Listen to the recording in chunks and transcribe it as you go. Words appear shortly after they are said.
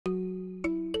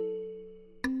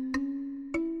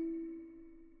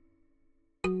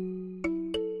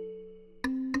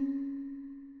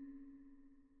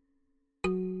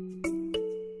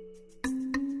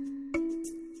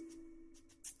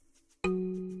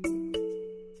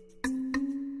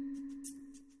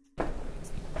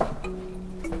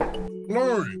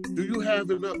Lauren, do you have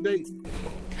an update?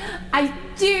 I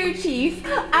do, Chief.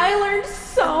 I learned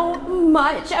so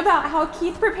much about how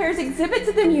Keith prepares exhibits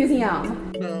at the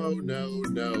museum. No,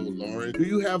 Lauren. Do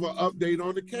you have an update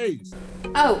on the case?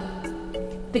 Oh,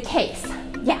 the case.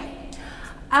 Yeah.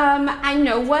 I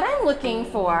know what I'm looking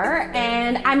for,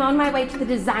 and I'm on my way to the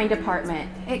design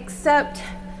department, except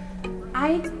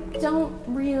I don't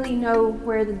really know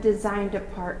where the design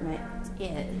department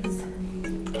is.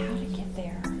 How to get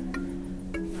there?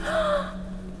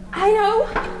 I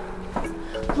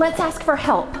know! Let's ask for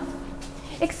help.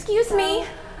 Excuse me,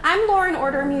 I'm Lauren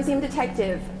Order, Museum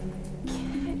Detective.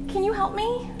 Can you help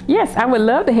me? Yes, I would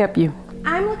love to help you.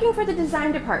 I'm looking for the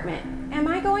design department. Am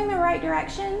I going the right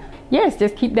direction? Yes,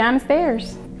 just keep down the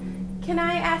stairs. Can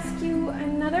I ask you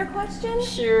another question?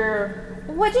 Sure.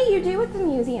 What do you do at the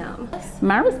museum?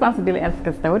 My responsibility as a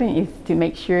custodian is to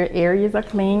make sure areas are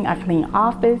clean. I clean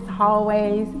office,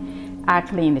 hallways. I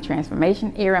clean the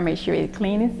transformation area. I make sure it's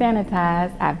clean and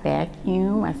sanitized. I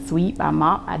vacuum, I sweep, I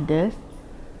mop, I dust.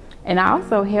 And I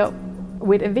also help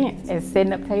with events and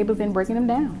setting up tables and breaking them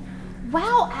down.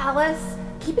 Wow, Alice.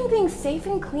 Keeping things safe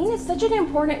and clean is such an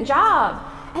important job.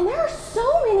 And there are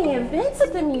so many events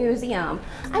at the museum.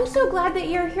 I'm so glad that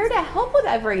you're here to help with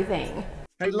everything.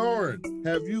 Hey, Lauren,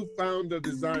 have you found the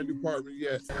design department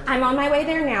yet? I'm on my way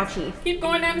there now, Chief. Keep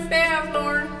going down the stairs,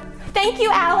 Lauren. Thank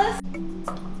you, Alice.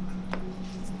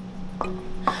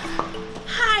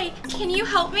 Hi, can you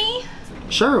help me?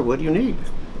 Sure, what do you need?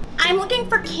 I'm looking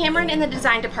for Cameron in the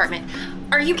design department.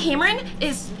 Are you Cameron?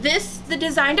 Is this the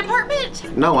design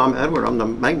department? No, I'm Edward. I'm the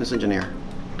maintenance engineer.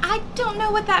 I don't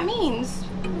know what that means.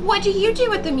 What do you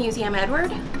do at the museum,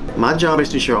 Edward? My job is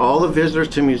to ensure all the visitors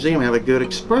to the museum have a good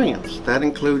experience. That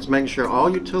includes making sure all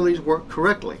utilities work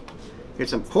correctly.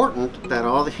 It's important that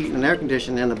all the heat and air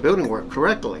conditioning in the building work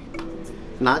correctly.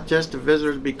 Not just the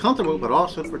visitors be comfortable, but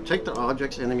also to protect the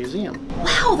objects in the museum.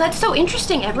 Wow, that's so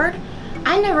interesting, Edward.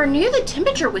 I never knew the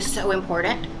temperature was so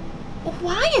important.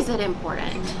 Why is it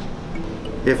important?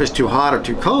 If it's too hot or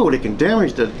too cold, it can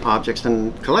damage the objects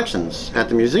and collections. At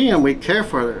the museum, we care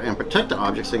for and protect the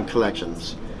objects and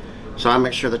collections. So I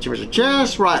make sure the temperatures are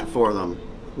just right for them.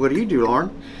 What do you do, Lauren?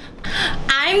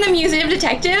 I'm the museum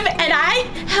detective, and I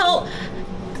help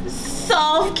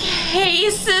solve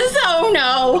cases. Oh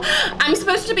no, I'm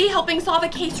supposed to be helping solve a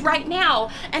case right now,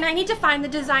 and I need to find the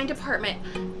design department.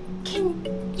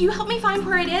 Can you help me find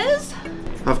where it is?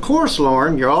 Of course,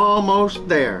 Lauren, you're almost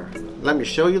there. Let me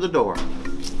show you the door.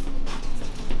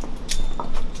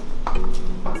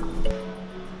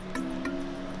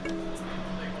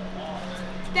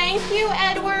 Thank you,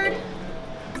 Edward.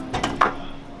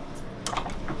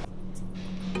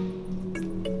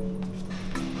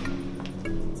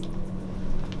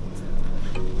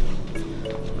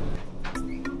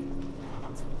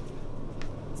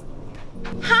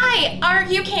 Hi, are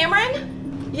you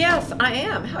Cameron? Yes, I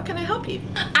am. How can I help you?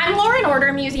 I'm Lauren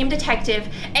Order, Museum Detective,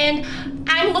 and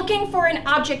I'm looking for an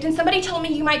object, and somebody told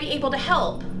me you might be able to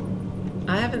help.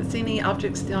 I haven't seen any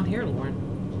objects down here,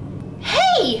 Lauren.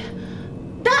 Hey!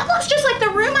 That looks just like the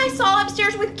room I saw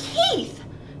upstairs with Keith,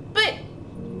 but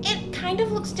it kind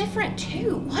of looks different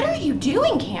too. What are you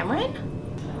doing, Cameron?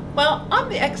 Well, I'm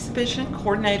the exhibition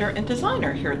coordinator and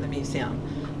designer here at the museum.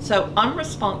 So I'm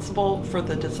responsible for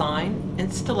the design,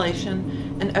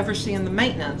 installation, and overseeing the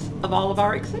maintenance of all of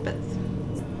our exhibits.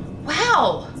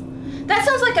 Wow, that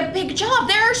sounds like a big job.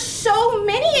 There are so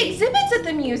many exhibits at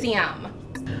the museum.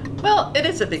 Well, it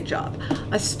is a big job.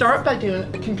 I start by doing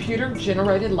a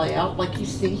computer-generated layout like you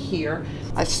see here.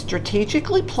 I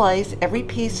strategically place every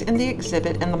piece in the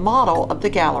exhibit in the model of the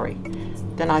gallery.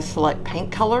 Then I select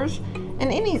paint colors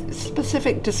and any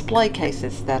specific display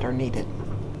cases that are needed.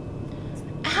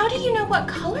 How do you know what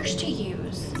colors to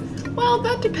use? Well,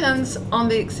 that depends on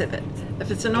the exhibit.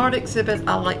 If it's an art exhibit,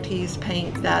 I like to use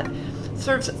paint that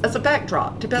serves as a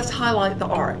backdrop to best highlight the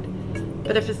art.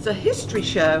 But if it's a history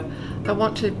show, I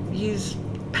want to use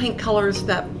paint colors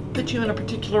that put you in a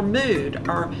particular mood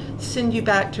or send you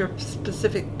back to a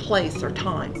specific place or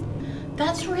time.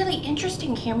 That's really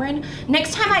interesting, Cameron.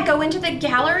 Next time I go into the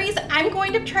galleries, I'm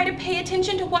going to try to pay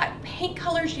attention to what paint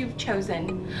colors you've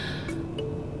chosen.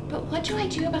 But what do I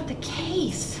do about the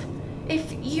case?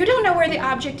 If you don't know where the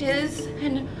object is,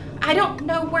 and I don't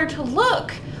know where to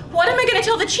look, what am I going to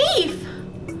tell the chief?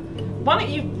 Why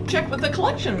don't you check with the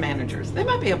collection managers? They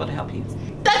might be able to help you.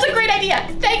 That's a great idea.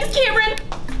 Thanks, Cameron.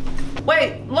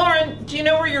 Wait, Lauren, do you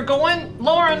know where you're going?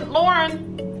 Lauren!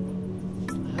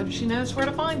 I hope she knows where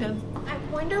to find him. I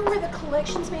wonder where the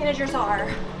collections managers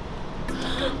are.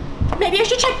 Maybe I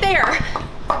should check there.